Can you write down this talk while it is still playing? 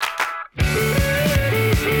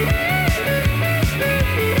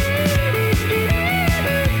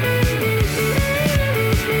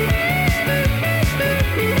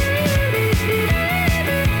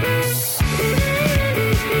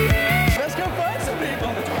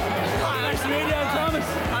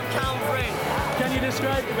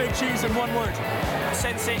cheese in one word.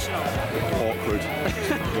 Sensational. Awkward.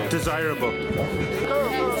 Desirable.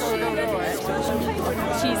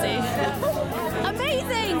 Cheesy.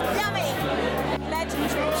 Amazing. Yummy.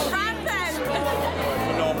 Legendary. Rampant.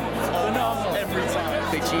 Phenomenal. Every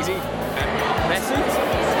time. Big cheesy. Messy.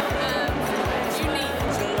 Unique.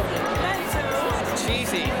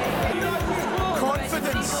 Cheesy.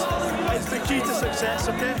 Confidence is the key to success,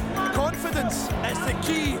 okay? Confidence is the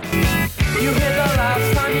key. You hit the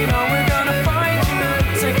last time, you know we're gonna find you.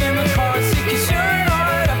 Taking the car, seek your shirt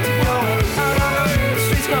right up to going out on the main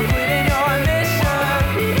streets, completing your mission.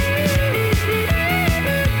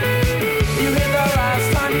 You hit the last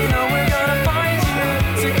time, you know we're gonna find you.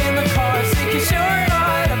 Taking the car, seek your shirt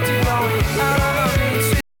right up to going out on the main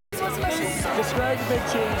streets. Describe the big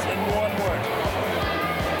cheese in one word.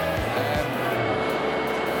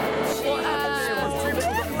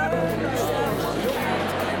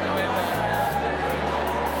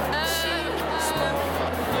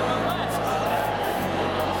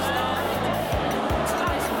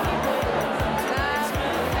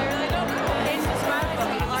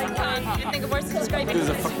 This is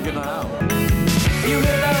a fucking good night out. You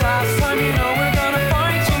hit that last time, you know we're gonna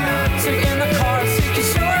find you. Taking the car, seek your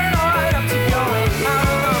shirt right up to going out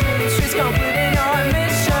on the main streets, completing your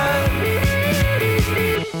mission.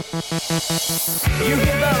 You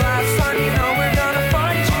hit that last time, you know we're gonna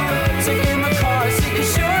find you. Taking